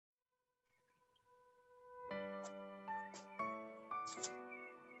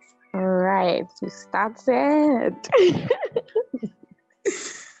right, we started.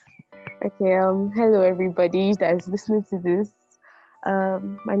 Okay, hello everybody that's listening to this.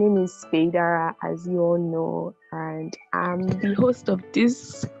 My name is Speidara, as you all know, and I'm the host of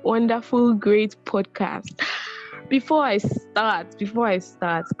this wonderful, great podcast. Before I start,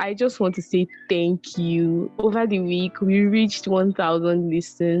 I just want to say thank you. Over the week, we reached 1,000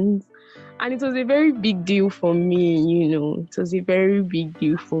 listens. And it was a very big deal for me, It was a very big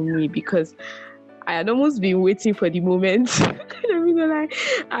deal for me because I had almost been waiting for the moment. I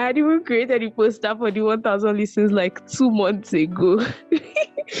had even created a poster for the 1,000 listens like 2 months ago,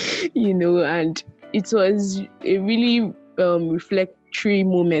 and it was a really reflectory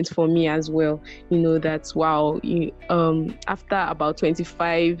moment for me as well. That wow, after about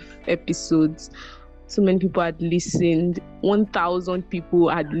 25 episodes, so many people had listened. 1,000 people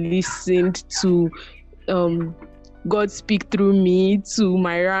had listened to God speak through me, to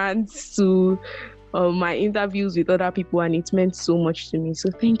my rants, to my interviews with other people, and it meant so much to me. So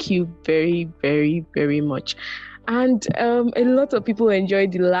thank you very, very, very much. And a lot of people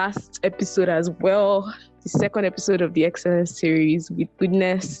enjoyed the last episode as well, the second episode of the Excellence series with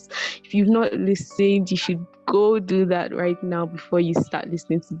Goodness. If you've not listened, you should go do that right now before you start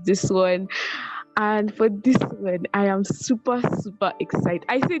listening to this one. And for this one, I am super, super excited.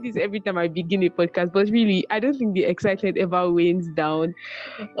 I say this every time I begin a podcast, but really, I don't think the excitement ever wanes down.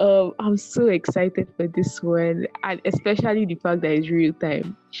 I'm so excited for this one, and especially the fact that it's real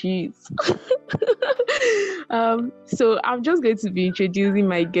time. Jeez. So I'm just going to be introducing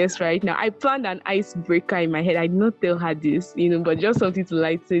my guest right now. I planned an icebreaker in my head. I did not tell her this, but just something to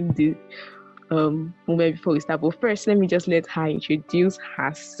lighten the moment before we start. But first, let me just let her introduce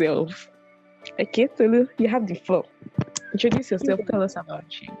herself. Okay, Tolu, you have the floor. Introduce yourself. Tell us about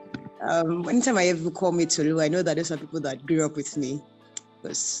you. Anytime I ever call me Tolu, I know that there's some people that grew up with me.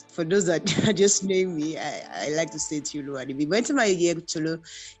 Because for those that just name me, I like to say Tolu Animi. But anytime I hear Tolu,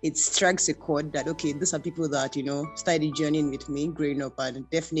 it strikes a chord that, okay, these are people that, started journeying with me growing up. And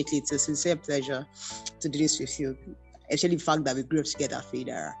definitely it's a sincere pleasure to do this with you. Actually, the fact that we grew up together,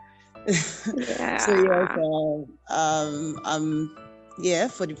 Fedara. Yeah. So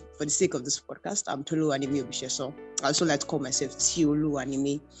yes, for the sake of this podcast, I'm Tolu Animi Obisheson. I also like to call myself Tolu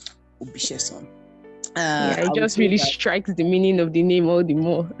Animi Obisheson. It just really strikes the meaning of the name all the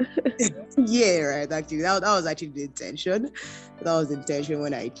more. Yeah, right. Actually, that was actually the intention. That was the intention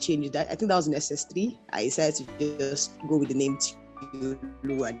when I changed that. I think that was in SS3. I decided to just go with the name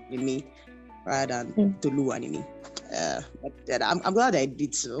Tolu Animi rather than Tolu Animi. But I'm glad I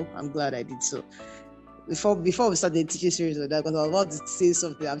did so. Before we start the teaching series of that, because I was about to say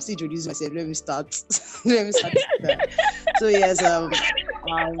something, I'm still introducing myself. Let me start. So yes,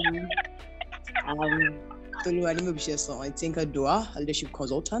 Tolu Animi Obisheson, I think a DOA, a leadership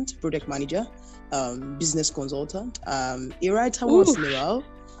consultant, project manager, business consultant, a writer once in a while.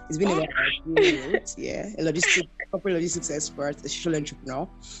 It's been about 3 years, a corporate logistics expert, a social entrepreneur,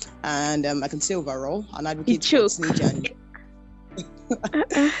 and I can say overall an advocate for teenage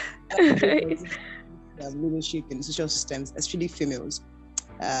and leadership in social systems, especially females.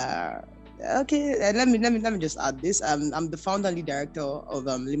 Okay, let me just add this. I'm the founder and lead director of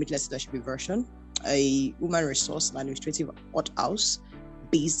Limitless Leadership Version, a woman resource and administrative art house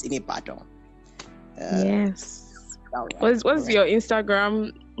based in Ibadan. Yes. What's your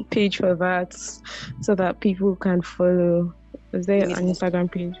Instagram page for that, so that people can follow? Is there an Instagram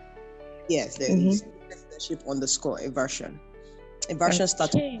page? Yes, there is. Leadership _a version. A version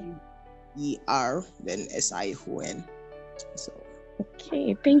starts with ER, then SION. So.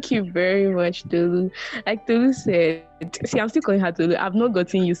 Okay, thank you very much, Tolu. Like Tolu said, see, I'm still calling her Tolu. I've not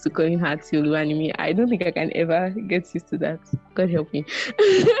gotten used to calling her Tolu Animi. I don't think I can ever get used to that. God help me.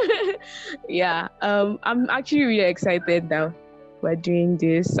 Yeah, I'm actually really excited now we're doing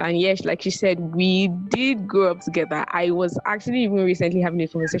this. And yes, like she said, we did grow up together. I was actually even recently having a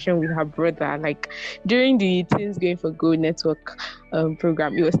conversation with her brother, like during the Teens Going for Gold Network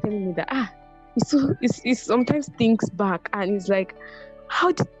program. He was telling me that he sometimes thinks back and he's like,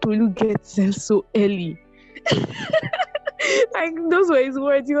 how did Tolu get sense so early? Like, those were his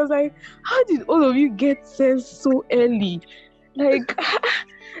words. He was like, how did all of you get sense so early? Like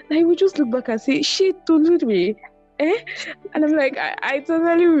we just look back and say, shit, Tolu, eh? And I'm like, I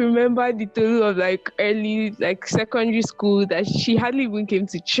totally remember the Tolu of like early, like secondary school, that she hardly even came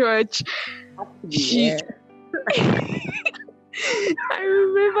to church. I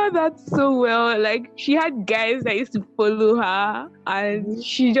remember that so well. Like, she had guys that used to follow her, and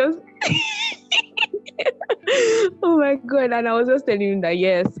she just oh my God. And I was just telling him that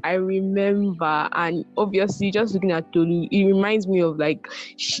yes, I remember. And obviously, just looking at Tolu, it reminds me of like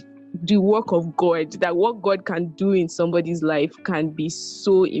the work of God, that what God can do in somebody's life can be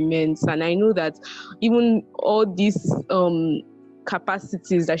so immense. And I know that even all these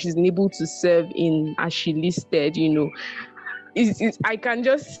capacities that she's been able to serve in, as she listed, I can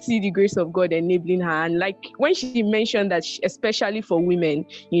just see the grace of God enabling her. And like when she mentioned that, especially for women,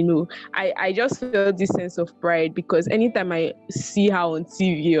 I just felt this sense of pride, because anytime I see her on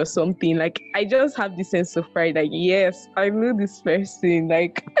TV or something, like I just have this sense of pride, like, yes, I know this person,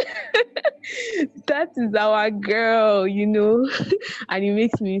 like that is our girl, and it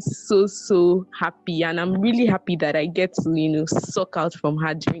makes me so happy. And I'm really happy that I get to, suck out from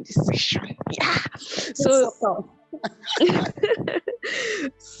her during this session. Yeah.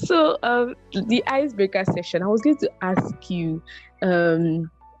 So the icebreaker session, I was going to ask you,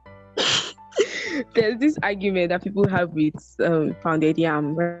 there's this argument that people have with pounded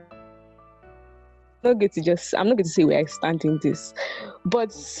yam. I'm not going to say where I stand in this,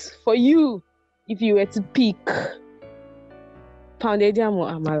 but for you, if you were to pick pounded yam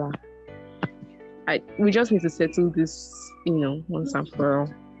or amala, we just need to settle this, once and for all.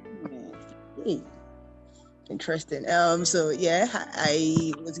 Interesting. So yeah,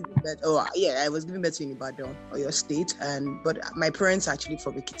 I was giving birth. I was giving birth in Ibadan, or your state, but my parents are actually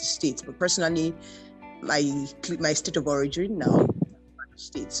from Ekiti State. But personally, my state of origin now,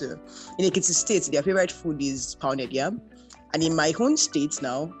 state. So in Ekiti State, their favorite food is pounded yam, and in my own state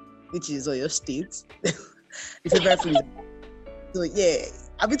now, which is Oyo State, the favorite food is. So yeah,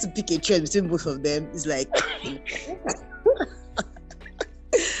 having to pick a choice between both of them is like.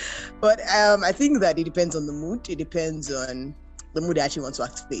 But I think that it depends on the mood. It depends on the mood I actually want to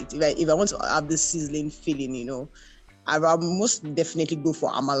activate. If I want to have this sizzling feeling, I will most definitely go for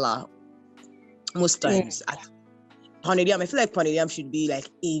amala. Most times, pounded yam. I feel like pounded yam should be like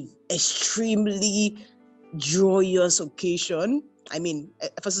a extremely joyous occasion. I mean,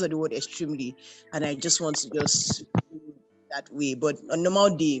 first of the word extremely, and I just want to just do that way. But on a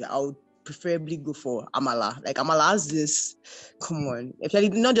normal day, I would preferably go for amala. Like amala has this, come on, actually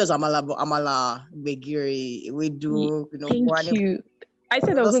not just amala, but amala, begiri, wedu, Thank you. I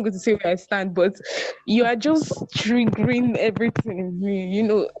said I wasn't going to say where I stand, but you are just triggering everything in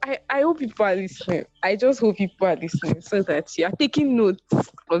me. I hope people are listening. I just hope people are listening so that you are taking notes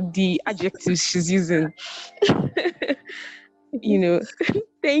of the adjectives she's using.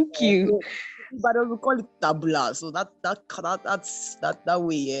 Thank you. But we call it tabula, so that's that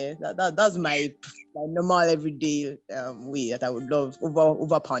way. Yeah, that's my normal everyday way that I would love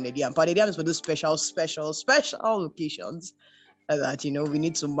over pounded yam. Pounded yam is for those special occasions that we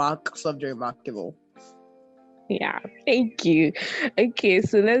need to mark something remarkable. Yeah, thank you. Okay,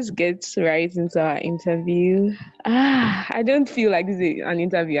 so let's get right into our interview. I don't feel like this is an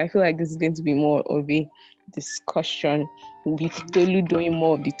interview. I feel like this is going to be more of a discussion with Tolu doing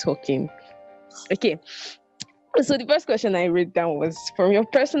more of the talking. Okay, so the first question I wrote down was, from your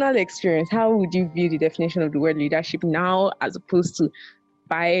personal experience, how would you view the definition of the word leadership now as opposed to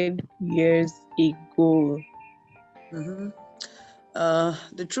 5 years ago? Mm-hmm.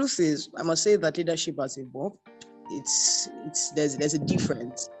 The truth is, I must say that leadership has evolved. There's a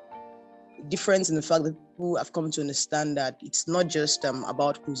difference in the fact that people have come to understand that it's not just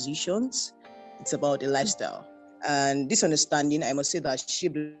about positions, it's about a lifestyle. And this understanding, I must say, that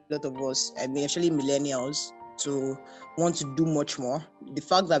shaped a lot of us, especially millennials, to want to do much more. The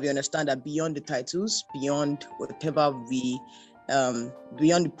fact that we understand that beyond the titles, beyond whatever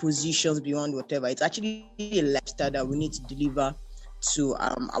beyond the positions, beyond whatever, it's actually a lifestyle that we need to deliver to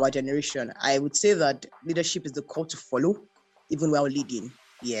our generation. I would say that leadership is the call to follow, even while leading.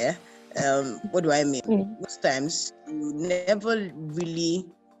 Yeah. What do I mean? Most times, you never really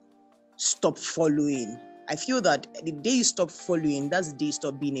stop following. I feel that the day you stop following, that's the day you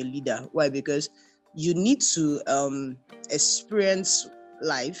stop being a leader. Why? Because you need to experience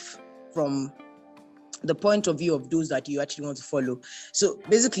life from the point of view of those that you actually want to follow. So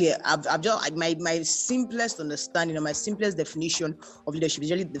basically, I've just my simplest understanding and my simplest definition of leadership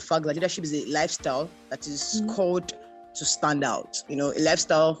is really the fact that leadership is a lifestyle that is called to stand out. A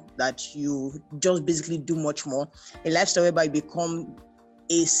lifestyle that you just basically do much more. A lifestyle whereby you become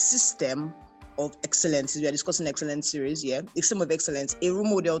a system of excellence. We are discussing excellence series, a system of excellence, a role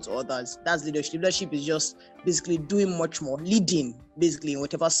model to others. That's leadership. Leadership is just basically doing much more, leading basically in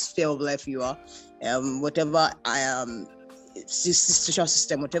whatever sphere of life you are, whatever social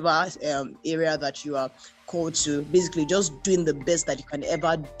system, whatever area that you are called to, basically just doing the best that you can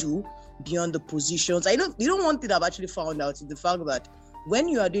ever do beyond the positions. You don't want it. I've actually found out is the fact that when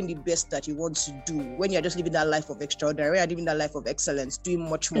you are doing the best that you want to do, when you're just living that life of extraordinary, you're living that life of excellence, doing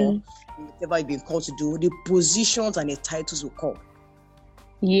much more, whatever you've been called to do, the positions and the titles will come.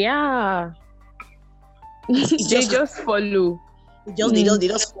 Yeah. It's They just just follow. they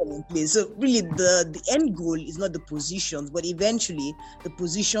just fall in place. So really the end goal is not the positions, but eventually the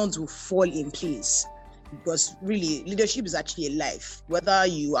positions will fall in place. Because really leadership is actually a life. Whether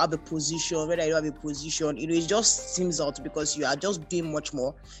you have a position, whether you don't have a position, it just seems out because you are just doing much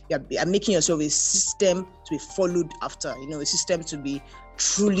more. You are making yourself a system to be followed after, a system to be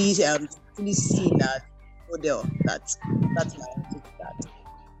truly seen as model. That's my answer to that.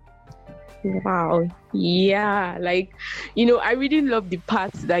 Wow. Yeah. Like, I really love the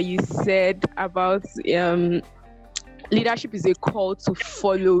part that you said about leadership is a call to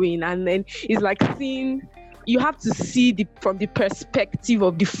following, and then it's like seeing, you have to see from the perspective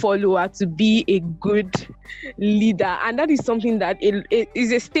of the follower to be a good leader. And that is something that it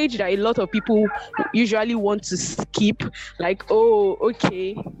is a stage that a lot of people usually want to skip. Like, oh,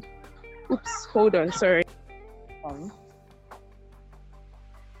 okay. Oops, hold on, sorry.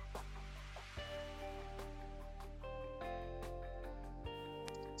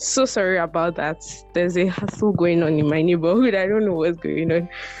 So sorry about that. There's a hassle going on in my neighborhood. I don't know what's going on.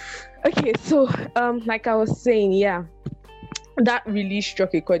 Okay, so like I was saying, yeah, that really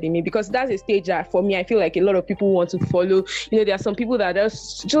struck a chord in me, because that's a stage that for me, I feel like a lot of people want to follow. There are some people that are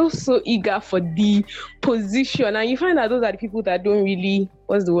just so eager for the position, and you find that those are the people that don't really,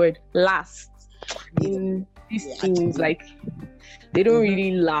 last in these things. Like, they don't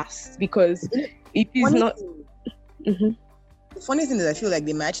really last, because it is not. The funny thing is, I feel like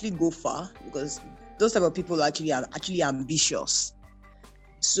they might actually go far, because those type of people are actually ambitious.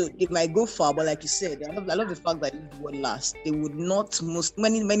 So they might go far, but like you said, I love the fact that it would last. They would not,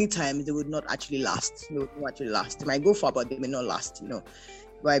 many times they would not actually last. They would not actually last. They might go far, but they may not last.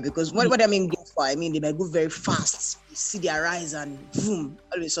 Right? Because what I mean go far, I mean they might go very fast. You see their rise and boom,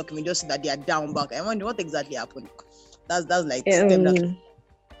 all of a sudden you just see that they are down back. I wonder what exactly happened. That's like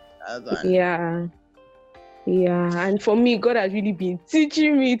Yeah, and for me, God has really been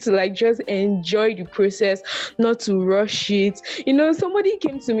teaching me to like just enjoy the process, not to rush it. Somebody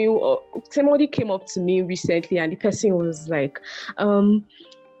came up to me recently, and the person was like,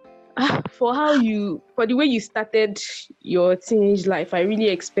 for the way you started your teenage life, I really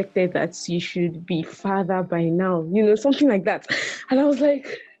expected that you should be father by now, something like that. And I was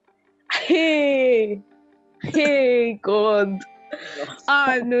like, hey, God.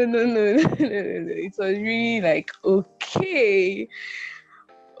 No. It was really like, okay,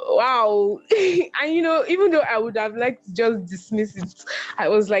 wow. And even though I would have liked to just dismiss it, I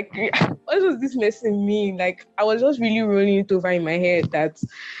was like, what was this messing me? Like, I was just really rolling it over in my head that,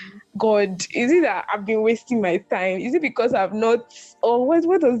 God, is it that I've been wasting my time? Is it because I've not, or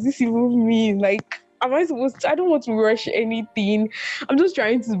what does this even mean? Like, am I supposed to, I don't want to rush anything. I'm just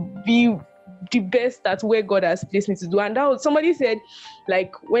trying to be the best at where God has placed me to do. And somebody said,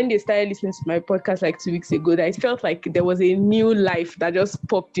 like, when they started listening to my podcast like 2 weeks ago, that it felt like there was a new life that just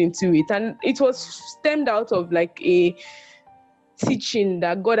popped into it. And it was stemmed out of like a teaching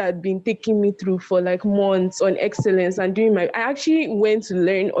that God had been taking me through for like months on excellence and I actually went to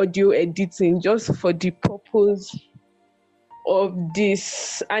learn audio editing just for the purpose of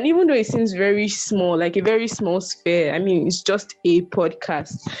this. And even though it seems very small, like a very small sphere, I mean, it's just a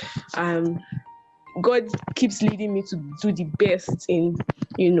podcast. God keeps leading me to do the best in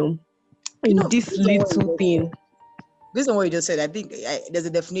this little thing. Based on what you just said, I think there's a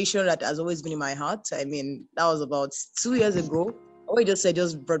definition that has always been in my heart. I mean, that was about 2 years ago. What you just said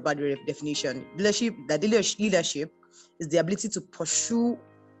just brought back the definition. Leadership is the ability to pursue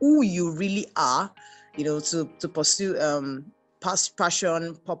who you really are, to pursue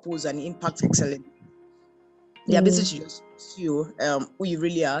passion, purpose, and impact excellence. The ability to just pursue who you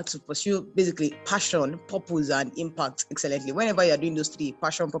really are, to pursue basically passion, purpose, and impact excellently. Whenever you're doing those three,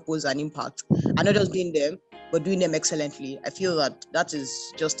 passion, purpose, and impact, and not just doing them, but doing them excellently, I feel that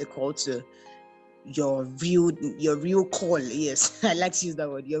is just a call to your real call. Yes, I like to use that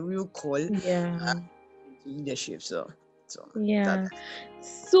word. Your real call. Yeah. Leadership. So yeah.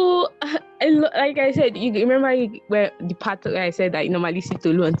 So, like I said, you remember where the part where I said that you normally see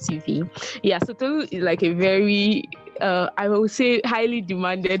Tolu on TV? Yeah, so Tolu is like a very, I would say, highly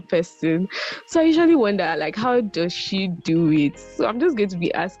demanded person. So I usually wonder, like, how does she do it? So I'm just going to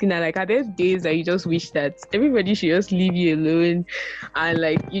be asking her, like, are there days that you just wish that everybody should just leave you alone and,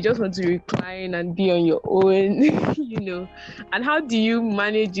 like, you just want to recline and be on your own, And how do you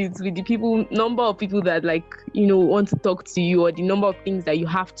manage it with the number of people that, like, want to talk to you, or the number of things that you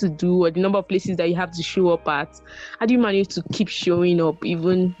have to do, or the number of places that you have to show up at? How do you manage to keep showing up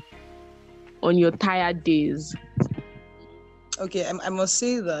even on your tired days? Okay, I must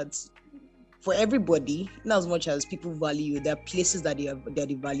say that for everybody, not as much as people value you, there are places that they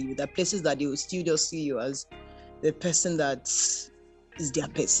value. There are places that they will still just see you as the person that is their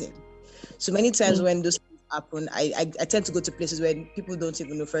person. So many times when those things happen, I tend to go to places where people don't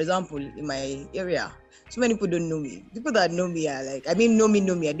even know. For example, in my area, so many people don't know me. People that know me are like, know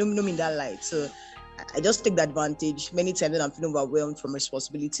me. I don't know me in that light. So I just take the advantage. Many times when I'm feeling overwhelmed from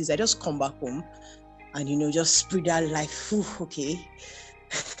responsibilities, I just come back home and, just breathe that life. Ooh, okay.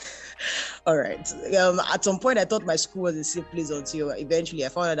 All right. At some point, I thought my school was a safe place until eventually I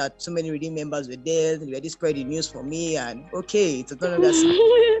found out that so many reading members were there. They were just spreading news for me. And okay, it's no longer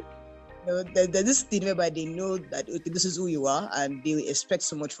there's this thing whereby they know that okay, this is who you are and they expect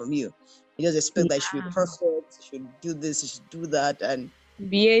so much from you. They just expect that you should be perfect, you should do this, you should do that. And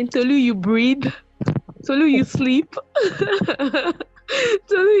Tolu, you breathe. Tolu, you sleep.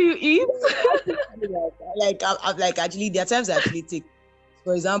 Tolu, you eat. Actually, there are times I actually take,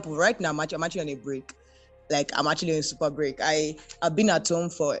 for example, right now I'm actually on a break. Like I'm actually on a super break. I've been at home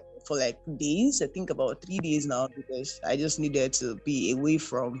for like days. I think about 3 days now because I just needed to be away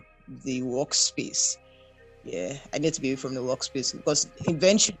from the workspace. Yeah, I need to be away from the workspace because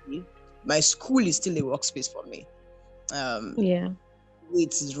eventually my school is still a workspace for me.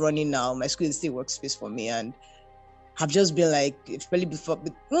 It is running now. My school is still a workspace for me, and I've just been like, especially before.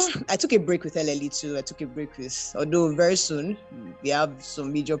 I took a break with LLE too. Although very soon we have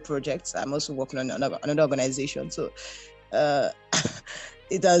some major projects. I'm also working on another organization, so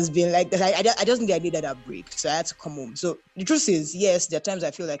it has been like that. I just needed a break, so I had to come home. So the truth is, yes, there are times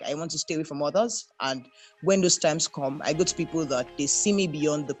I feel like I want to stay away from others, and when those times come, I go to people that they see me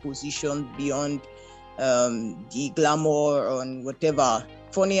beyond the position, beyond the glamour and whatever.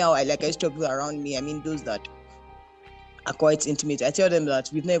 Funny how I used to have people around me. I mean, those that are quite intimate. I tell them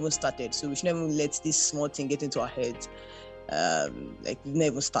that we've never started, so we should never let this small thing get into our heads. We've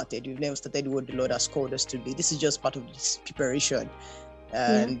never started what the Lord has called us to be. This is just part of this preparation.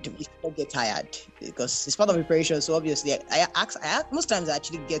 And we don't get tired because it's part of preparation. So obviously, I ask most times I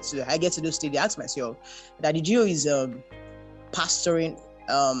actually get to those stages. I ask myself that the Gio is pastoring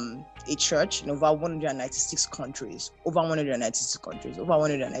a church in over 196 countries.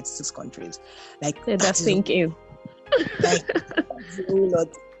 Like that's thinking. Like a whole lot.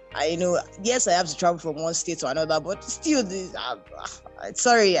 I know. Yes, I have to travel from one state to another, but still,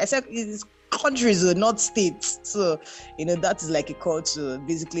 sorry, I said it's countries, not states. So that is like a call to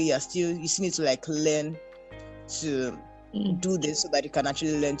basically you still need to like learn to do this so that you can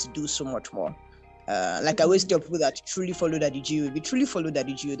actually learn to do so much more. I always tell people that truly follow Daddy Gio. If you truly follow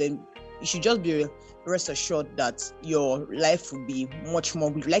Daddy Gio, then you should just be rest assured that your life will be much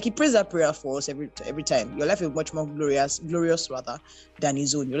more like he prays that prayer for us every time. Your life is much more glorious rather than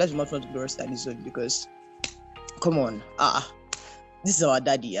his own. Your life is much more glorious than his own because, come on, this is our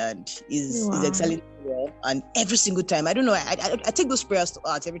daddy and he's excelling well. And every single time, I don't know, I take those prayers to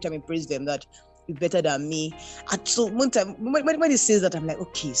heart every time I praise them that you're better than me. And so one time when he says that, I'm like,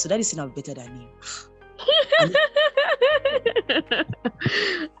 okay, so that is saying I'm better than him.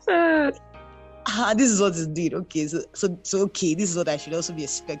 This is what it did. Okay, so okay, this is what I should also be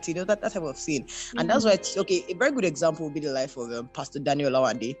expecting. That type of thing. And that's why a very good example will be the life of Pastor Daniel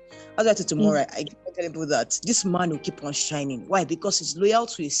Lawande. That's why tomorrow I keep telling people that this man will keep on shining. Why? Because he's loyal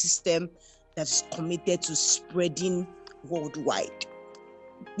to a system that is committed to spreading worldwide.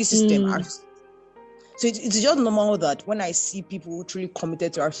 This system, so it's just normal that when I see people who truly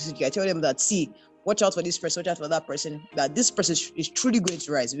committed to RCCG, I tell them that, see, watch out for this person, watch out for that person, that this person is truly going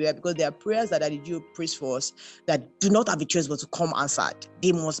to rise. Because there are prayers that Daddy prays for us that do not have a choice but to come answered.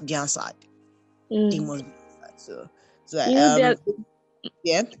 They must be answered. They must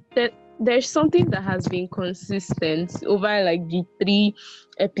be answered. There's something that has been consistent over like the 3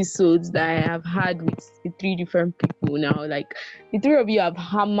 episodes that I have had with the 3 different people now. Like the 3 of you have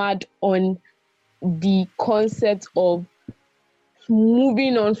hammered on the concept of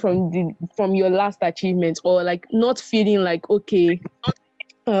moving on from your last achievement, or like not feeling like, okay,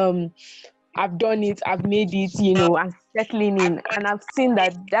 I've done it, I've made it, I'm settling in. And I've seen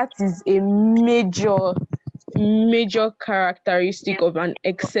that is a major characteristic of an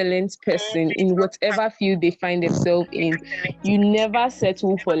excellent person in whatever field they find themselves in. You never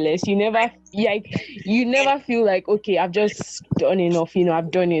settle for less. You never feel like, okay, I've just done enough,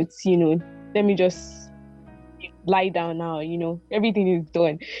 I've done it, let me just lie down now, everything is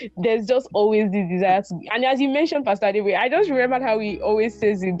done. There's just always this desire to, and as you mentioned, Pastor Adewe, I just remembered how he always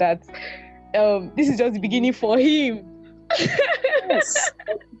says it that this is just the beginning for him. Yes.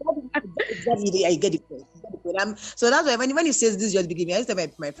 Exactly, I get it. So that's why when he says this is just the beginning, I tell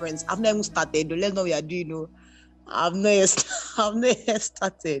my friends, I've not even started. Let's know what we are doing. I've not yet, I've not yet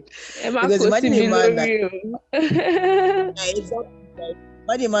started. Emma Because imagine a man that, Kosibilorio.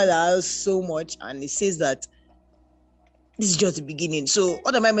 imagine a man that has so much and he says that this is just the beginning. So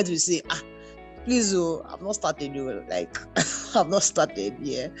what am I meant to say? Please, I've not started. Like, I've not started.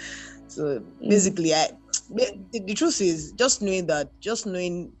 Yeah. So basically, the truth is just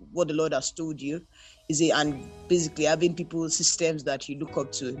knowing what the Lord has told you and basically having people systems that you look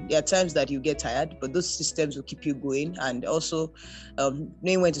up to. There are times that you get tired, but those systems will keep you going, and also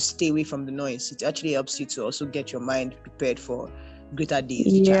knowing when to stay away from the noise. It actually helps you to also get your mind prepared for greater days.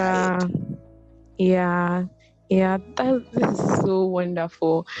 Yeah, this is so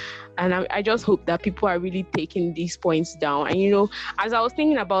wonderful. And I just hope that people are really taking these points down. And, as I was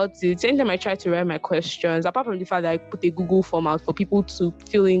thinking about it, anytime I try to write my questions, apart from the fact that I put a Google form out for people to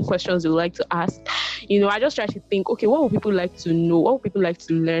fill in questions they would like to ask, I just try to think, okay, what would people like to know? What would people like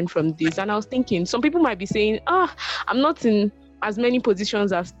to learn from this? And I was thinking, some people might be saying, I'm not in as many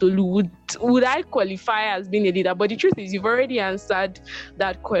positions as Tolu. Would I qualify as being a leader? But the truth is, you've already answered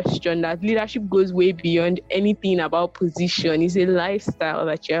that question, that leadership goes way beyond anything about position. It's a lifestyle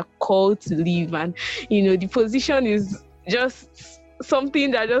that you're called to live. And, the position is just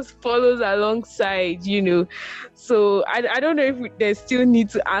something that just follows alongside, So I don't know if there's still need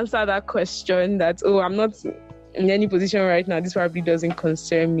to answer that question that, I'm not in any position right now. This probably doesn't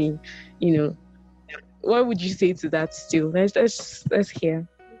concern me, What would you say to that still? Let's hear.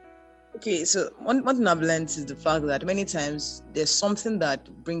 Okay, so one thing I've learned is the fact that many times there's something that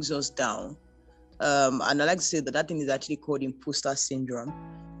brings us down. And I like to say that thing is actually called imposter syndrome.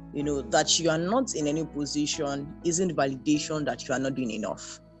 That you are not in any position isn't validation that you are not doing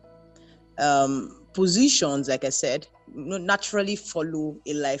enough. Positions, like I said, naturally follow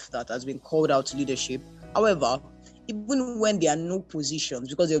a life that has been called out to leadership. However, even when there are no positions,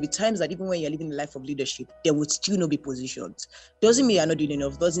 because there will be times that even when you're living a life of leadership, there would still not be positions. Doesn't mean you're not doing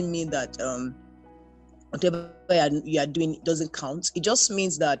enough. Doesn't mean that whatever you are doing doesn't count. It just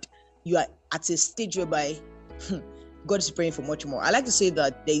means that you are at a stage whereby God is praying for much more. I like to say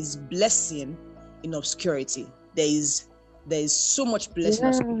that there is blessing in obscurity. There is so much blessing in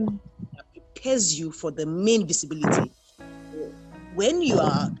obscurity that prepares you for the main visibility. When you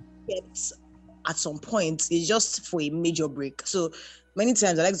are at some point, it's just for a major break. So many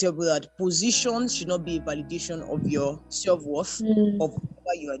times I like to tell people that positions should not be a validation of your self-worth, of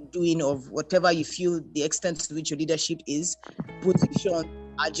what you are doing, of whatever you feel the extent to which your leadership is. Positions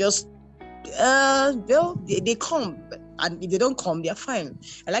are just, they come, and if they don't come, they're fine.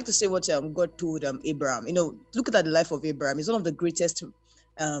 I like to say what God told Abraham. Look at the life of Abraham. He's one of the greatest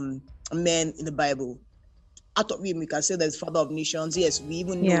men in the Bible. Out of him, we can say that he's father of nations. Yes, we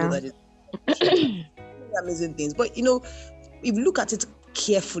even know that it's amazing things. But if you look at it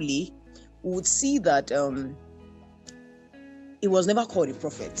carefully, we would see that he was never called a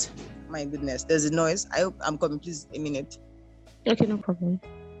prophet. My goodness, there's a noise. I hope I'm coming. Please, a minute. Okay, no problem.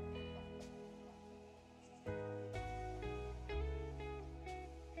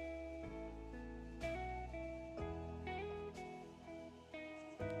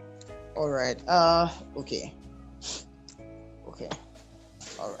 All right. Okay.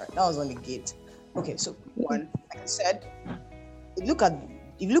 All right. That was on the gate. Okay. So one, like I said, if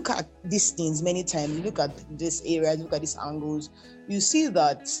you look at these things many times, you look at this area, look at these angles, you see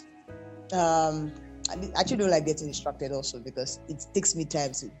that I actually don't like getting distracted also, because it takes me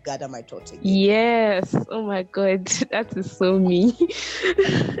time to gather my thoughts again. Yes. Oh my God. That is so me.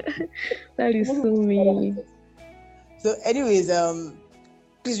 That is so me. So anyways,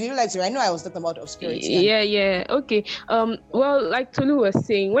 please, would you like to? I know I was talking about obscurity. Yeah. Okay. Well, like Tolu was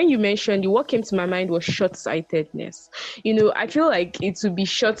saying, when you mentioned what came to my mind was short-sightedness. I feel like it would be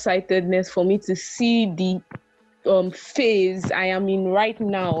short-sightedness for me to see the phase I am in right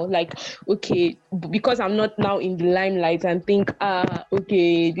now, like, okay, because I'm not now in the limelight, and think,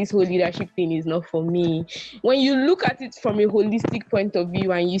 okay, this whole leadership thing is not for me. When you look at it from a holistic point of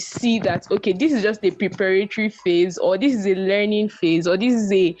view and you see that, okay, this is just a preparatory phase, or this is a learning phase, or this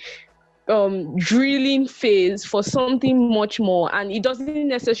is a drilling phase for something much more, and it doesn't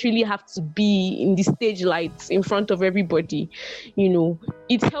necessarily have to be in the stage lights in front of everybody.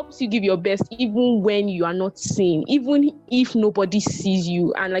 It helps you give your best even when you are not seen, even if nobody sees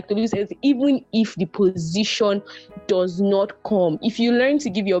you, and like Tolu says, even if the position does not come. If you learn to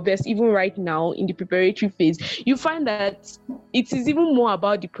give your best even right now in the preparatory phase, you find that it is even more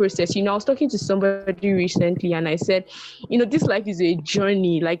about the process. I was talking to somebody recently and I said, this life is a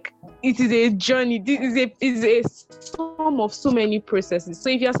journey. Like, it is a journey. This is a sum of so many processes. So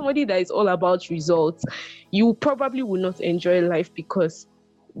if you're somebody that is all about results, you probably will not enjoy life, because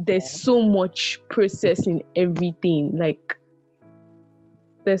there's so much process in everything. Like,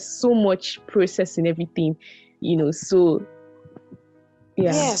 there's so much process in everything, so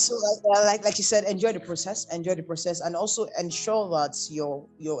yeah. So like you said, enjoy the process, and also ensure that your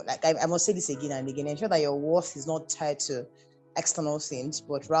like I must say this again and again, ensure that your worth is not tied to external things,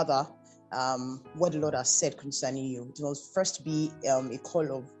 but rather what the Lord has said concerning you. It must first be a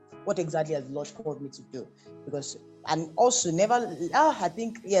call of what exactly has the Lord called me to do. Because, and also never, I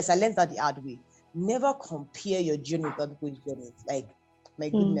think, yes, I learned that the hard way. Never compare your journey with other people's journey. Like, my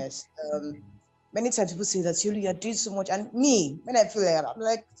goodness. Many times people say that you're doing so much, and me, when I feel like, I'm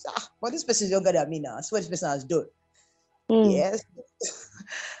like, but this person is younger than me now. That's what this person has done. Yes.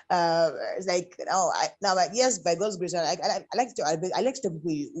 It's like now, like, yes, by God's grace, I like to tell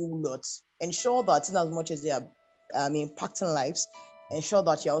people you owe lot. Ensure that in as much as they are impacting lives, ensure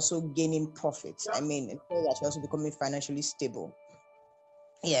that you're also gaining profits. Ensure that you're also becoming financially stable.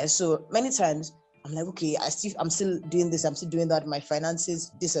 Yeah, so many times I'm like, okay, I'm still doing this, I'm still doing that, my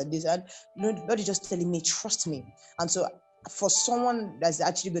finances, this and this, and nobody just telling me, trust me. And so for someone that's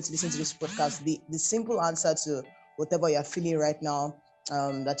actually going to listen to this podcast, the simple answer to whatever you're feeling right now,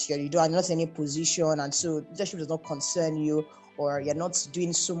 that you are not in any position, and so leadership does not concern you, or you're not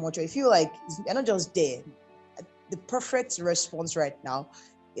doing so much, or you feel like you're not just there, the perfect response right now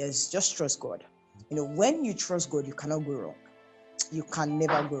is just trust God. When you trust God, you cannot go wrong. You can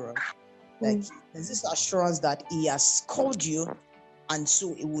never go wrong. Like, there's this assurance that He has called you, and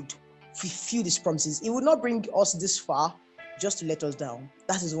so He would fulfill His promises. He would not bring us this far just to let us down.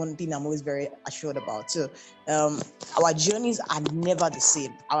 That is one thing I'm always very assured about. So, our journeys are never the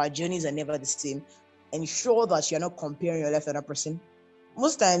same. Ensure that you're not comparing your life to another person.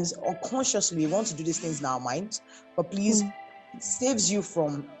 Most times, unconsciously, we want to do these things in our minds, but please, it saves you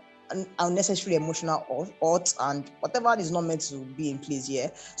from unnecessary emotional odds and whatever is not meant to be in place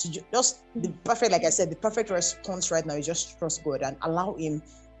here. So just the perfect response right now is just trust God and allow Him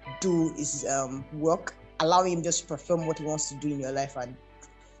do His work. Allow Him just perform what He wants to do in your life, and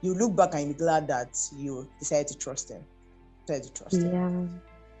you look back and be glad that you decided to trust Him.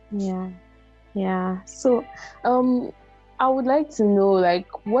 Yeah. So, I would like to know,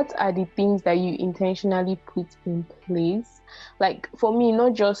 like, what are the things that you intentionally put in place? Like, for me,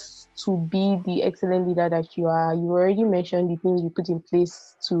 not just to be the excellent leader that you are. You already mentioned the things you put in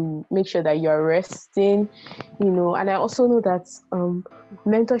place to make sure that you are resting, and I also know that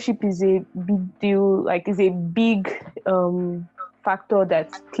mentorship is a big deal, like, is a big factor that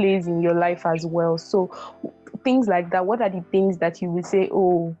plays in your life as well. So things like that, what are the things that you would say,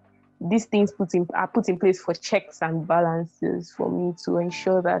 oh, these things are put in place for checks and balances for me to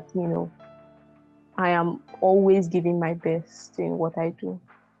ensure that, I am always giving my best in what I do?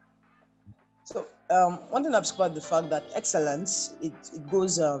 So one thing I've discovered, the fact that excellence, it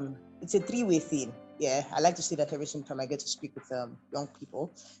goes, it's a three-way thing. Yeah, I like to say that every single time I get to speak with young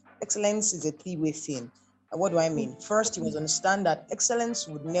people. Excellence is a three-way thing. And what do I mean? First, you must understand that excellence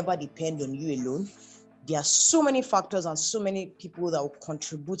would never depend on you alone. There are so many factors and so many people that will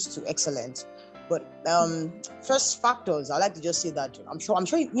contribute to excellence. But first factors, I like to just say that I'm sure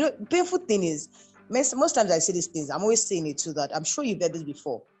the painful thing is, most times I say these things, I'm always saying it too, that I'm sure you've heard this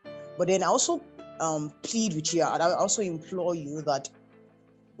before. But then I also plead with you, and I also implore you that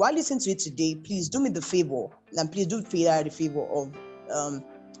while listening to it today, please do me the favor, and please do the favor of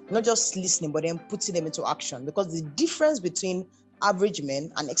not just listening, but then putting them into action. Because the difference between average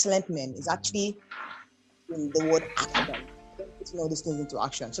men and excellent men is actually in the word action, putting all these things into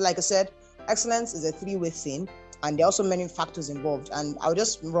action. So like I said, excellence is a three-way thing, and there are also many factors involved. And I'll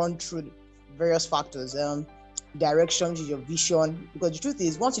just run through various factors. Direction, your vision, because the truth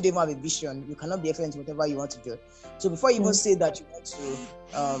is, once you don't have a vision, you cannot be excellent in whatever you want to do. So before you even say that you want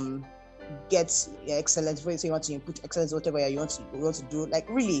to get excellence, before you say you want to input excellence, whatever you want to do, like,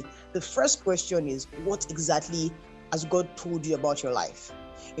 really, the first question is, what exactly has God told you about your life?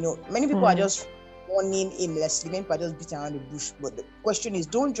 Many people are just running aimlessly, many people are just beating around the bush, but the question is,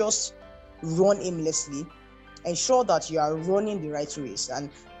 don't just run aimlessly. Ensure that you are running the right race. And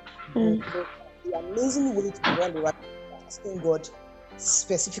the amazing way to run the right race, asking God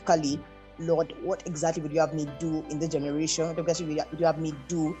specifically, Lord, what exactly would you have me do in this generation? What exactly would you have me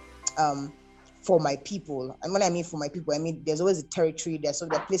do for my people? And when I mean for my people, I mean there's always a territory, there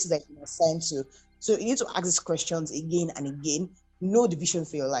are places that you can assign to. So you need to ask these questions again and again. Know the vision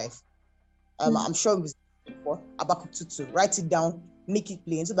for your life. I'm sure it was before, Habakkuk 2:2. Write it down, make it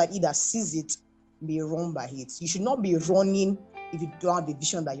plain, so that he that sees it may run by it. You should not be running if you don't have the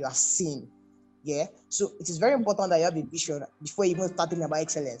vision that you are seeing. Yeah, so it is very important that you have a vision before you even start thinking about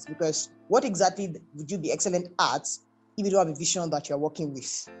excellence, because what exactly would you be excellent at if you don't have a vision that you're working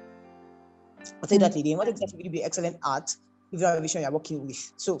with. I'll say that again. What exactly will you be excellent at if you don't have a vision you're working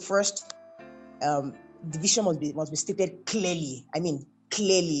with? So first, the vision must be stated clearly. I mean,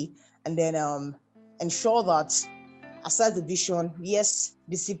 clearly, and then ensure that aside the vision, yes,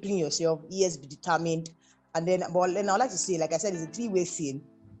 discipline yourself, yes, be determined, and then I'd like to say, like I said, it's a three-way thing,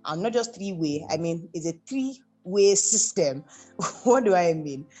 and not just three-way. I mean, it's a three-way system. What do I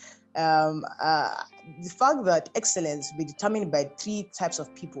mean? The fact that excellence will be determined by three types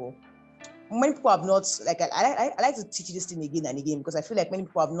of people. Many people have not, like I like to teach this thing again and again, because I feel like many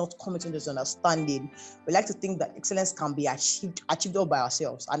people have not come to this understanding. We like to think that excellence can be achieved all by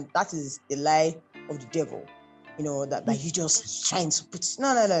ourselves, and that is the lie of the devil. You know, that you just trying to put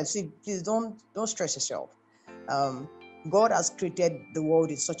no. See, please don't stress yourself. God has created the world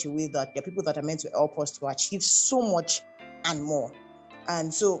in such a way that there are people that are meant to help us to achieve so much and more.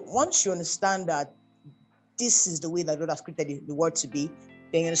 And so once you understand that this is the way that God has created the world to be,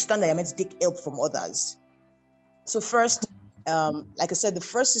 then you understand that you're meant to take help from others. So first, like I said, the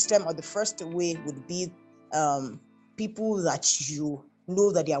first system or the first way would be people that you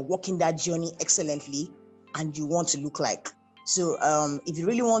know that they are walking that journey excellently and you want to look like. So if you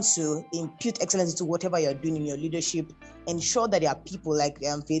really want to impute excellence into whatever you're doing in your leadership, ensure that there are people like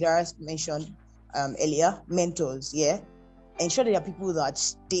Vedar mentioned earlier, mentors, ensure that there are people that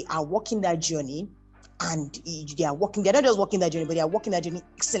they are walking that journey and they're not just walking that journey, but they are walking that journey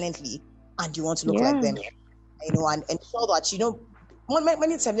excellently, and you want to look like them, you know, and ensure that, you know,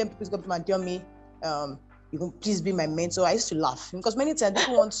 many times when people come to me and tell me, you can please be my mentor, I used to laugh, because many times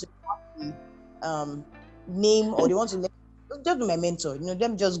people want to name, or they want to just be my mentor, you know,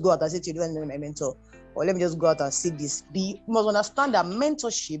 let me just go out and say to you, don't be my mentor, or let me just go out and say this. You must understand that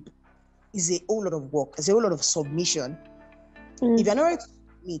mentorship is a whole lot of work, it's a whole lot of submission. If you're not ready to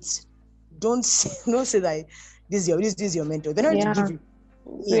submit, don't say that this is your mentor. They're not ready to give you.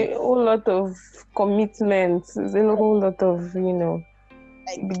 It's a whole lot of commitment. It's a whole lot of, you know,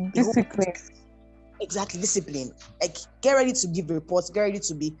 like, discipline. Exactly, discipline. Like, get ready to give reports. Get ready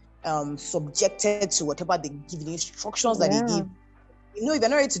to be subjected to whatever they give, the instructions that they give. You know, if you're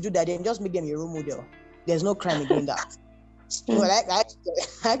not ready to do that, then just make them your role model. There's no crime in doing that. You know, I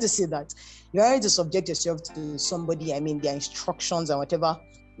have to say that. You're ready to subject yourself to somebody, I mean, their instructions and whatever,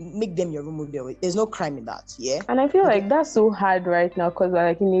 make them your role model. There's no crime in that, And I feel like that's so hard right now, because we're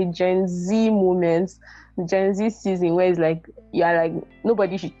like in a Gen Z moment, Gen Z season, where it's like, like,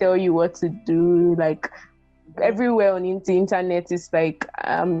 nobody should tell you what to do. Like, everywhere on the internet is like,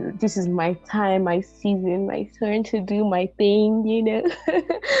 this is my time, my season, my turn to do my thing, you know.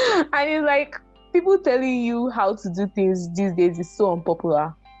 And it's like, people telling you how to do things these days is so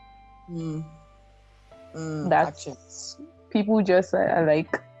unpopular. That people just are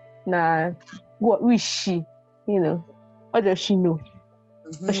like, nah, who is she? You know, what does she know?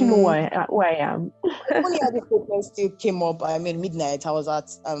 Does she know who I am? Only how the focus still came up. I mean, midnight. I was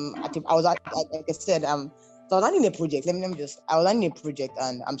at like I said, so I was landing a project. I was landing a project,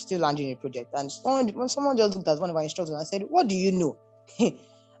 and I'm still landing a project. And someone just looked at one of our instructors and said, "What do you know?"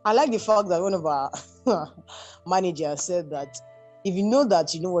 I like the fact that one of our managers said that if you know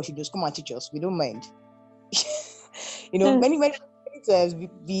that you know what you do, come and teach us. We don't mind. You know, many times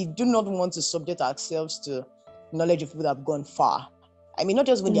we do not want to subject ourselves to knowledge of people that have gone far. I mean, not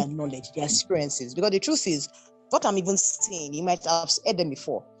just when their knowledge, their experiences. Because the truth is, what I'm even saying, you might have said them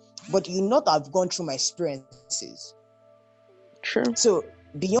before, but you not have gone through my experiences. True. So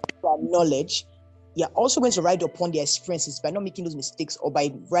beyond their knowledge, you're also going to ride upon their experiences by not making those mistakes or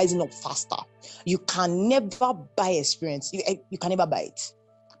by rising up faster. You can never buy experience. You can never buy it.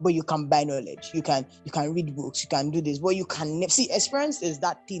 But you can buy knowledge. You can read books. You can do this. But you can never see experience is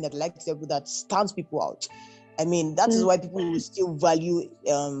that thing that that stands people out. I mean, that is why people will still value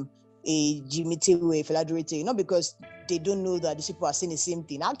a Jimmy Taylor, a Fela Durete, not because they don't know that these people are saying the same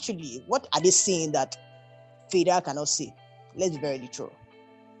thing. Actually, what are they saying that Feda cannot say? Let's be very literal.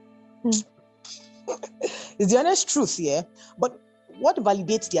 It's the honest truth here. But what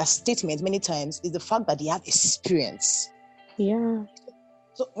validates their statement many times is the fact that they have experience. Yeah.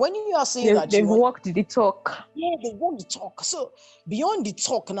 So when you are saying that they've walked the talk. Yeah, they walk the talk. So beyond the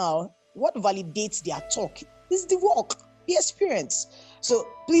talk now, what validates their talk is the walk, the experience. So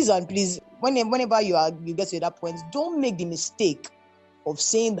please, whenever you get to that point, don't make the mistake of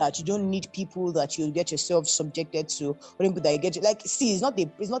saying that you don't need people that you get yourself subjected to, or people that you get like. See, it's not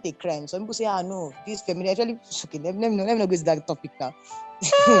a crime. Some people say, no, this feminine. Actually, okay, let me not go to that topic now.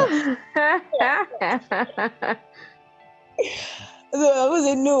 So I would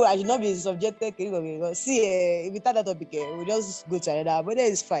say no, I should not be subjected. See, if we start that topic, we'll just go to another. But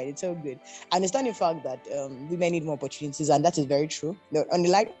then it's fine. It's all good. I understand the fact that women need more opportunities, and that is very true. No, on the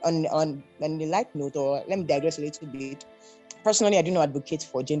light note, or let me digress a little bit. Personally, I do not advocate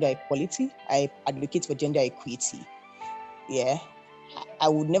for gender equality. I advocate for gender equity. Yeah, I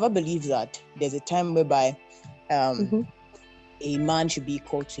would never believe that there's a time whereby a man should be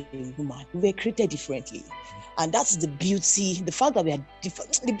equal to a woman. We're created differently. And that's the beauty, the fact that we are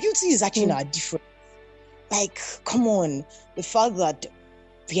different. The beauty is actually in our difference. Like, come on, the fact that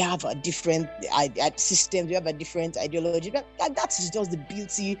we have a different systems, we have a different ideology. That is just the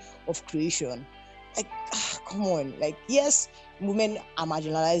beauty of creation. Like, come on. Like, yes, women are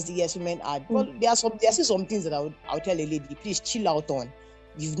marginalized. Yes, women are. Well, there are some things that I'll tell a lady, please chill out on.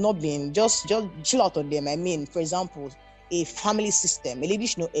 You've not been just chill out on them. I mean, for example, a family system. A lady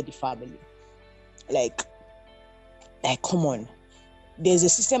should not head the family. Like, come on. There's a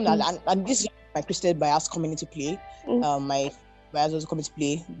system that, and this is my Christian bias coming into play. My bias also coming into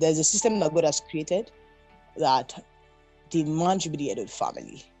play. There's a system that God has created that the man should be the head of the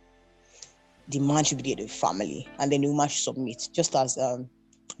family. The man should be the head of the family, and then the woman should submit. Just as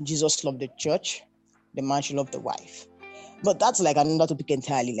Jesus loved the church, the man should love the wife. But that's like another topic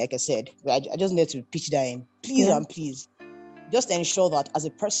entirely. Like I said, I just need to pitch that in. Please and please, just ensure that as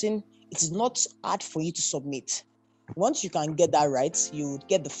a person, it is not hard for you to submit. Once you can get that right, you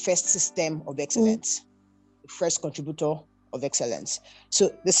get the first system of excellence, the first contributor of excellence.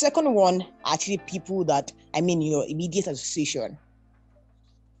 So the second one, actually people that, your immediate association.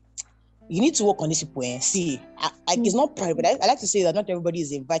 You need to work on this people. See, it's not private. I like to say that not everybody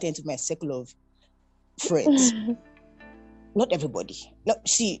is invited into my circle of friends. Not everybody. Not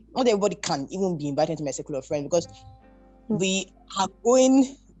everybody can even be invited into my circle of friends because we are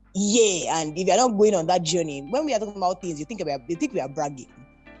going. Yeah, and if you're not going on that journey, when we are talking about things, you think we are bragging.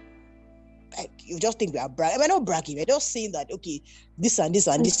 Like, you just think we are bragging. We're not bragging. We're just saying that, okay, this and this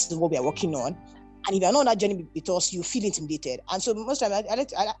and this is what we are working on. And if you're not on that journey with us, you feel intimidated. And so most of the time,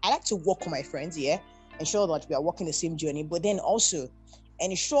 I like to work with my friends, ensure that we are walking the same journey, but then also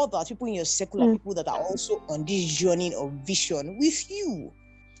ensure that people in your circle are people that are also on this journey of vision with you.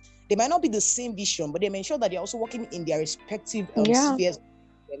 They might not be the same vision, but they may ensure that they're also working in their respective spheres,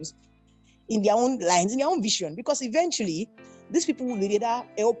 in their own lines, in their own vision, because eventually these people will either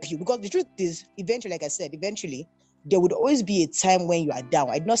help you, because the truth is, eventually, like I said, there would always be a time when you are down.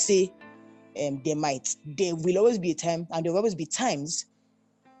 I'd not say there will always be a time, and there will always be times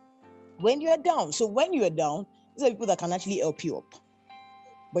when you are down. So when you are down, these are people that can actually help you up.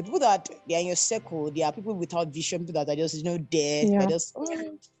 But people that they are in your circle, they are people without vision, people that are just there. They're just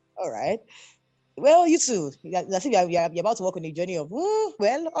all right. Well, you too. I think you're about to walk on a journey of,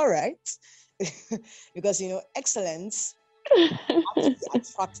 well, all right. Because, excellence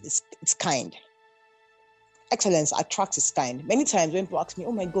attracts its kind. Excellence attracts its kind. Many times when people ask me,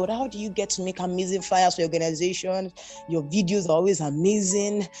 oh my God, how do you get to make amazing flyers for your organization? Your videos are always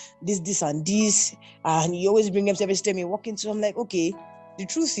amazing, this and this. And you always bring them to every step you walk into. I'm like, okay, the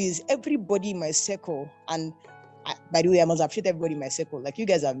truth is everybody in my circle, and by the way, I must appreciate everybody in my circle. Like, you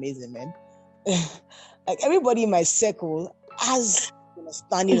guys are amazing, man. Like, everybody in my circle has an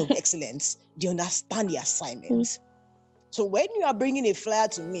understanding of excellence. They understand the assignments. So when you are bringing a flyer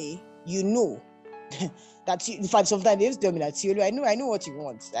to me, you know that in fact, sometimes they tell me that, I know what you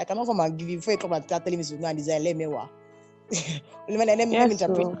want. I cannot come and give you, before you come and start telling me to go and design, let me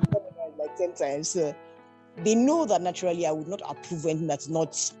interpret like 10 times. So they know that naturally I would not approve anything that's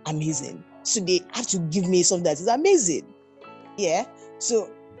not amazing. So they have to give me something that is amazing. Yeah. So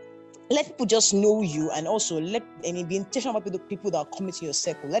let people just know you, and also be intentional about the people that are coming to your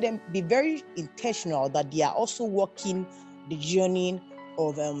circle. Let them be very intentional that they are also walking the journey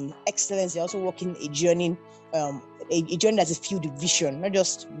of excellence. They're also walking a journey that is filled with vision, not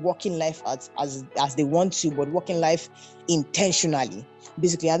just walking life as they want to, but walking life intentionally,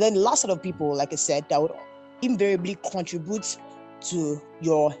 basically. And then the last set of people, like I said, that would invariably contribute to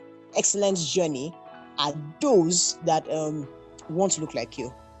your excellence journey are those that want to look like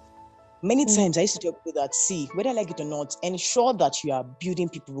you. Many times I used to tell people that, see, whether I like it or not, ensure that you are building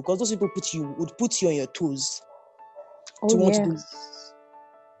people, because those people would put you on your toes to want to do.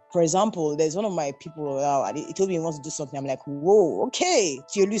 For example, there's one of my people, he told me he wants to do something. I'm like, whoa, okay.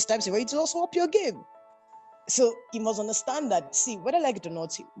 So you lose time, so you to also up your game. So you must understand that, see, whether I like it or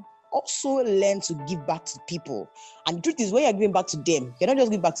not, also learn to give back to people. And the truth is, when you're giving back to them, you're not just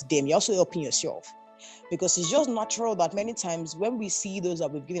giving back to them, you're also helping yourself. Because it's just natural that many times when we see those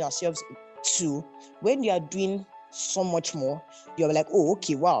that we've given ourselves to, when they are doing so much more, you're like, oh,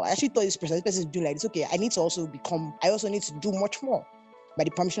 okay, wow, I actually thought this person is doing like this. Okay, I also need to do much more by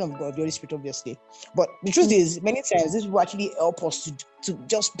the permission of God, the Holy Spirit, obviously. But the truth is, many times these people actually help us to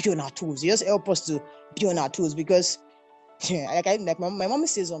just be on our toes. They just help us to be on our toes because, like my mom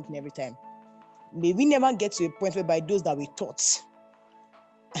says something every time. May we never get to a point whereby those that we taught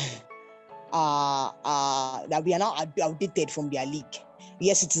that we are now outdated from their league.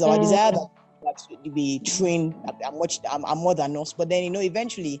 Yes, it is our desire that we train are more than us, but then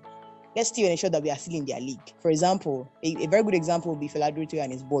eventually let's still ensure that we are still in their league. For example, a very good example would be Fela Durito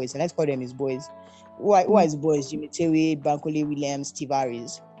and his boys, and let's call them his boys. Who are his boys? Jimmy Tewe, Bankole Williams, Steve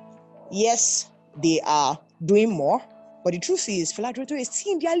Harris. Yes, they are doing more, but the truth is Fela Durito is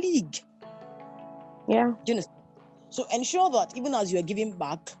still in their league. Yeah. Do you understand? So ensure that even as you are giving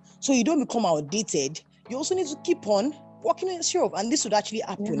back, so you don't become outdated, you also need to keep on working on yourself. And this would actually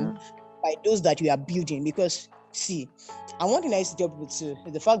happen by those that you are building. Because, see, and one thing I used to tell people too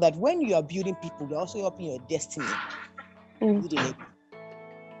is the fact that when you are building people, you're also helping your destiny.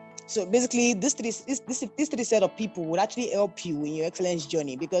 So basically, this three set of people would actually help you in your excellence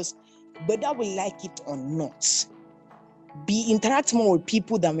journey, because whether we like it or not, interact more with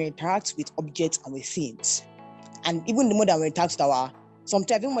people than we interact with objects and with things. And even more than we interact with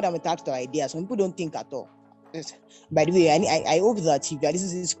sometimes even more than we interact with our ideas. Some people don't think at all. By the way, I hope that if you are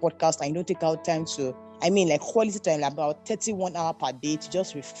listening to this podcast and you don't take out time to, quality time, about 31 hours per day, to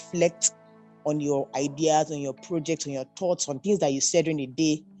just reflect on your ideas, on your projects, on your thoughts, on things that you said during the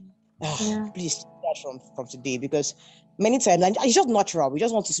day, please start from today, because many times, and it's just natural, we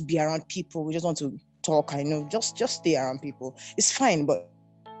just want to be around people, we just want to talk, just stay around people. It's fine, but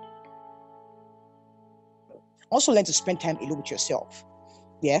also learn to spend time alone with yourself.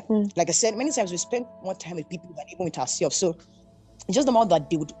 Yeah. Like I said, many times we spend more time with people than even with ourselves. So it's just the amount that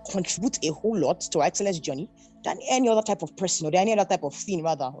they would contribute a whole lot to our excellence journey than any other type of person, or any other type of thing,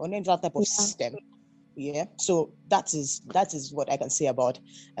 rather, or any other type of system. Yeah. So that is what I can say about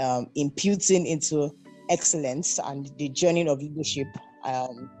imputing into excellence and the journey of leadership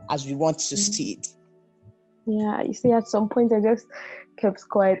as we want to see it. Yeah, you see, at some point I just kept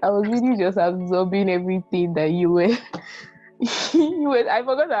quiet. I was really just absorbing everything that you were. I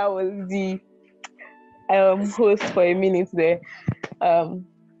forgot that I was the host for a minute there. Now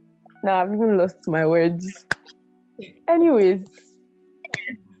I've even lost my words. Anyways,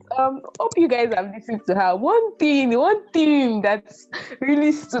 hope you guys have listened to her. One thing that's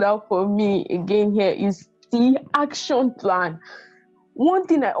really stood out for me again here is the action plan. One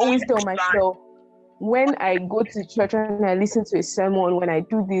thing I always tell myself when I go to church and I listen to a sermon, when I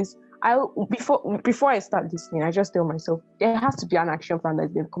do this, before I start listening, I just tell myself there has to be an action plan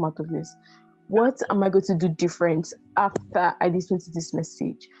that's going to come out of this. What am I going to do different after I listen to this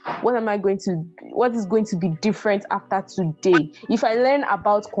message? What is going to be different after today? If I learn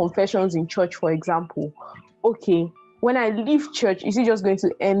about confessions in church, for example, okay, when I leave church, is it just going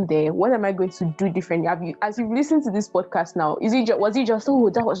to end there? What am I going to do differently? As you've listened to this podcast now, was it just, oh,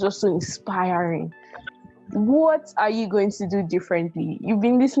 that was just so inspiring? What are you going to do differently? You've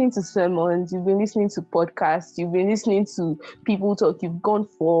been listening to sermons, you've been listening to podcasts, you've been listening to people talk, you've gone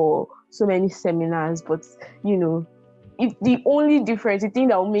for so many seminars, but the only difference, the thing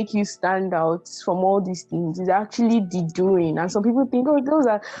that will make you stand out from all these things is actually the doing. And some people think, oh,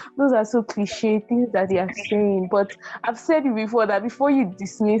 those are so cliche things that they are saying. But I've said it before that before you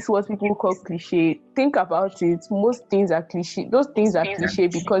dismiss what people call cliche, think about it. Most things are cliche. Those things are cliche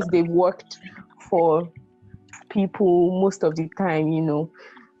because they've worked for people most of the time,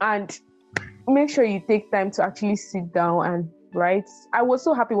 and make sure you take time to actually sit down and write. I was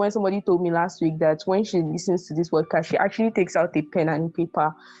so happy when somebody told me last week that when she listens to this podcast, she actually takes out a pen and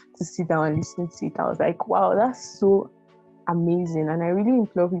paper to sit down and listen to it. I was like, wow, that's so amazing. And I really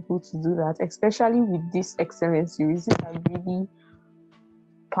implore people to do that, especially with this excellence series. These are really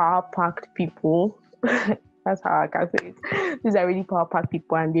power-packed people. That's how I can say it. These are really power-packed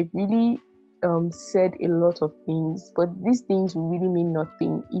people, and they've really said a lot of things, but these things will really mean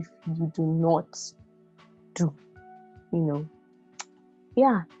nothing if you do not do,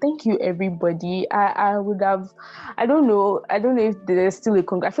 Yeah, thank you, everybody. I don't know if there's still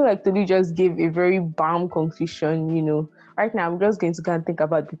I feel like Tolu just gave a very balm conclusion, Right now, I'm just going to go and think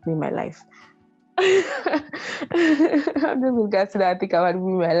about deeply my life. I'm just going to sit down and think about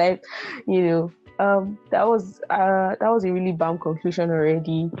my life, that was a really balm conclusion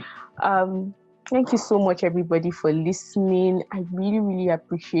already. Thank you so much, everybody, for listening. I really, really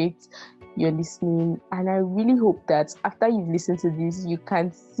appreciate your listening, and I really hope that after you've listened to this, you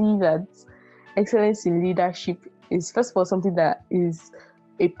can see that excellence in leadership is, first of all, something that is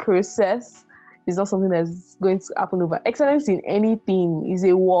a process. It's not something that's going to happen over. Excellence in anything is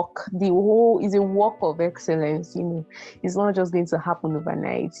a work. The whole is a work of excellence. It's not just going to happen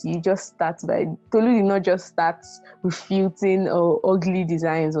overnight. You just start by Tolu did not just start refuting or ugly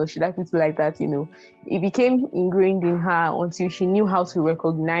designs, or should I put it like that? It became ingrained in her until she knew how to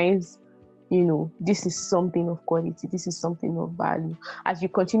recognize, this is something of quality, this is something of value. As you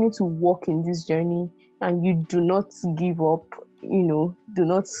continue to walk in this journey and you do not give up, do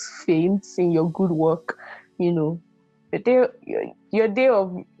not faint in your good work, your day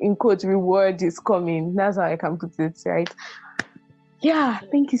of, in quotes, reward is coming. That's how I can put it, right? Yeah,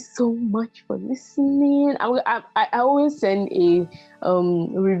 thank you so much for listening. I always send a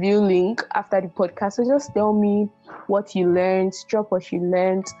review link after the podcast. So just tell me what you learned, drop what you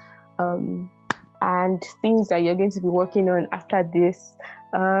learned, and things that you're going to be working on after this.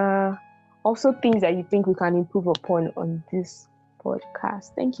 Also things that you think we can improve upon on this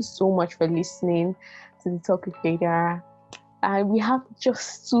podcast. Thank you so much for listening to the Talk with Veda. And we have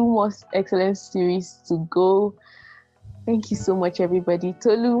just 2 more excellent series to go. Thank you so much, everybody.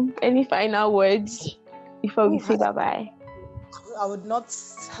 Tolu, any final words before we say bye-bye? I would not.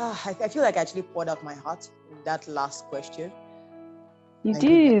 I feel like I actually poured out my heart in that last question. You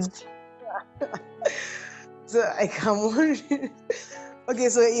did. So I can wonder. Okay,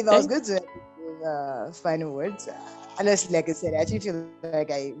 so if I was going to give final words, honestly, like I said, I actually feel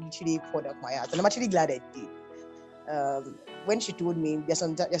like I literally poured out my heart, and I'm actually glad I did. When she told me, there's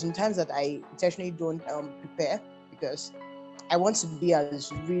some times that I intentionally don't prepare, because I want to be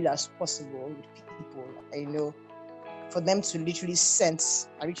as real as possible with people. I know, for them to literally sense,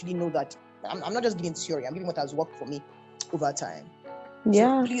 I literally know that I'm not just giving theory, I'm giving what has worked for me over time.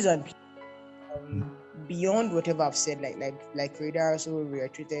 Yeah. So please, beyond whatever I've said, like Rada also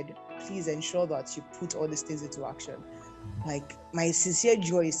reiterated, please ensure that you put all these things into action. Like, my sincere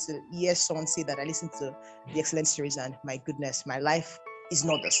joy is to hear someone say that I listened to the Excellent series, and my goodness, my life is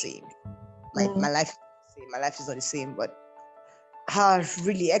not the same. My life is not the same, but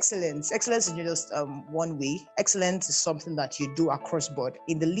really, excellence is just one way. Excellence is something that you do across board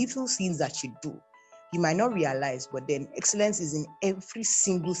in the little things that you do. You might not realize, but then excellence is in every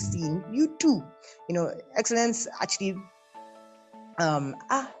single thing you do. Excellence actually.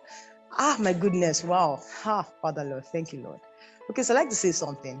 My goodness, wow. Father Lord, thank you, Lord. Okay, so I'd like to say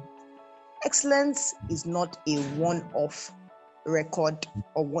something. Excellence is not a one-off record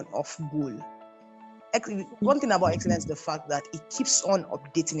or one-off goal. One thing about excellence is the fact that it keeps on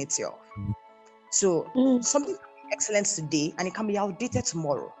updating itself. So something can be excellent today and it can be outdated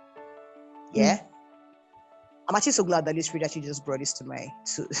tomorrow. Yeah. I'm actually so glad that this read actually just brought this to me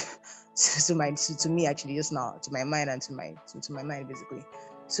actually just now, to my mind and to my mind basically.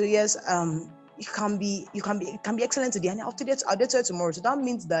 So yes, it can be excellent today and outdated tomorrow. So that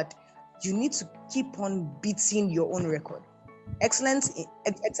means that you need to keep on beating your own record. Excellence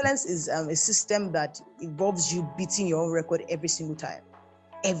is a system that involves you beating your own record every single time.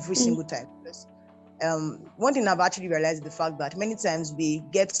 Because, one thing I've actually realized is the fact that many times we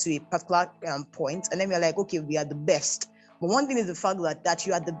get to a particular point and then we're like, okay, we are the best. But one thing is the fact that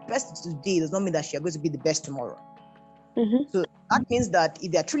you are the best today does not mean that you are going to be the best tomorrow. So that means that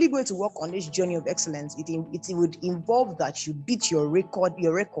if you're truly going to work on this journey of excellence, it would involve that you beat your record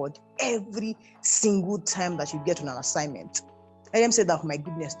every single time that you get on an assignment. I am saying that, my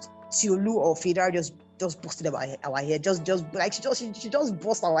goodness, Tiolu or Fedar just busted our head, just like she just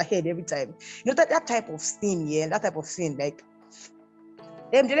busts our head every time. That type of thing, like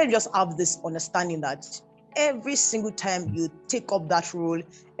they just have this understanding that every single time you take up that role,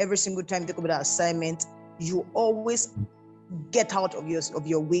 every single time you take up that assignment, you always get out of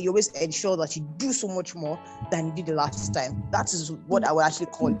your way. You always ensure that you do so much more than you did the last time. That is what I would actually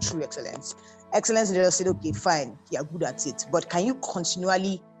call true excellence. Excellence is just say, okay, fine, you're good at it, but can you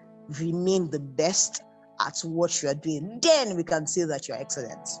continually remain the best at what you are doing? Then we can say that you're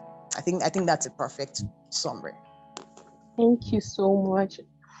excellent. I think that's a perfect summary. Thank you so much,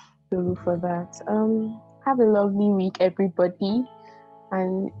 Lulu, for that. Have a lovely week, everybody.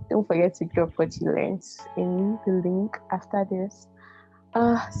 And don't forget to drop what you learned in the link after this.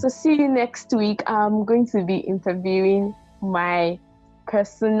 So see you next week. I'm going to be interviewing my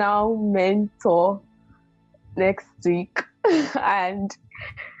personal mentor next week. And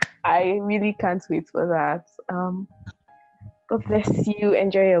I really can't wait for that. God bless you.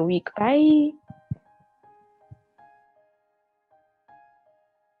 Enjoy your week. Bye.